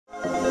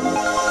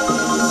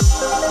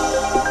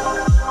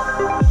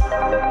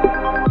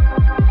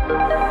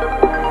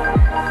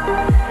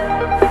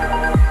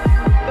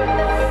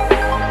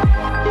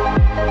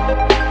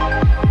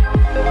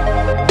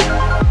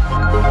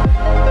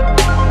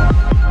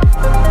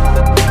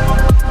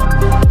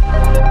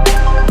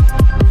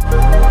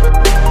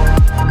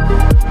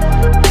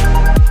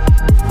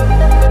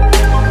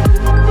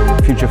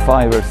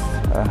Fibres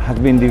has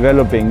been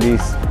developing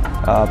this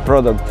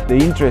product. The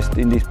interest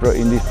in this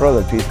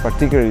product is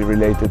particularly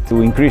related to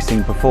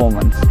increasing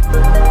performance.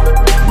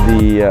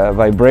 The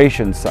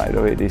vibration side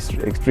of it is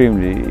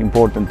extremely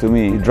important to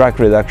me. Drag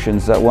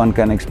reductions that one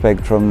can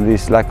expect from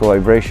this lack of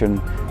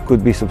vibration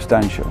could be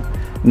substantial.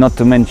 Not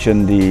to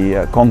mention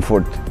the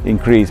comfort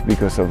increase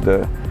because of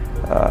the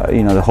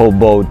the whole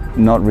boat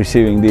not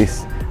receiving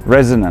this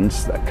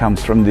resonance that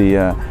comes from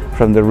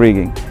the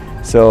rigging.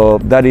 So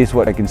that is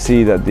what I can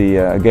see, that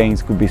the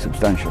gains could be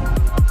substantial.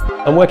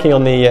 I'm working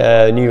on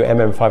the new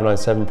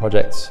MM597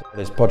 project.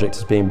 This project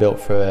is being built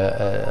for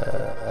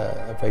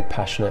a very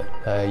passionate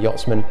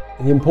yachtsman.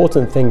 The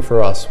important thing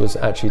for us was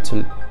actually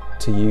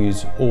to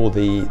use all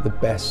the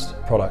best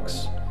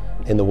products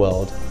in the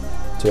world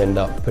to end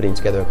up putting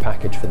together a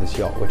package for this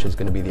yacht, which is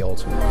going to be the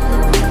ultimate.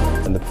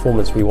 And the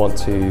performance we want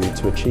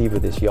to achieve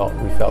with this yacht,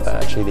 we felt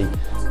that actually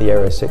the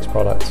AEROsix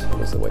product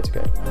was the way to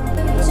go.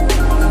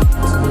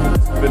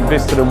 We've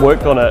invested and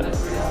worked on it,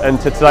 and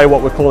to today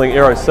what we're calling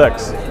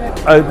AEROsix.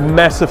 A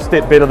massive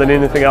step better than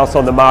anything else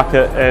on the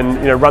market,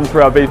 and run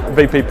through our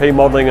VPP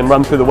modelling and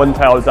run through the wind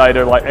tower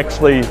data. Like,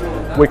 actually,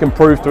 we can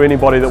prove to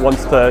anybody that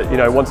wants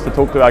to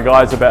talk to our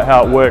guys about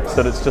how it works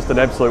that it's just an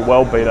absolute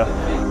world beater.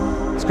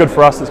 It's good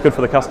for us, it's good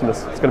for the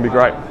customers, it's going to be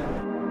great.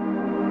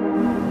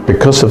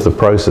 Because of the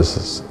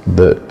processes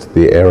that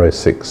the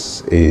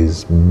AEROsix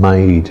is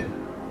made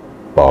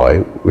by,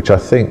 which I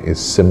think is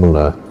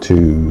similar to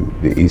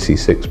the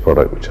EC6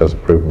 product, which has a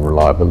proven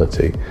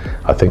reliability,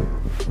 I think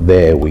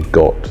there we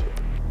got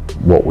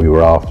what we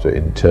were after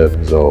in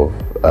terms of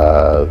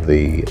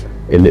the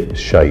ellipse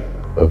shape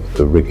of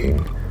the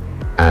rigging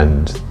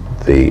and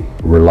the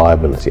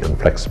reliability and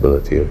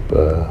flexibility of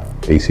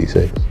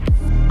EC6.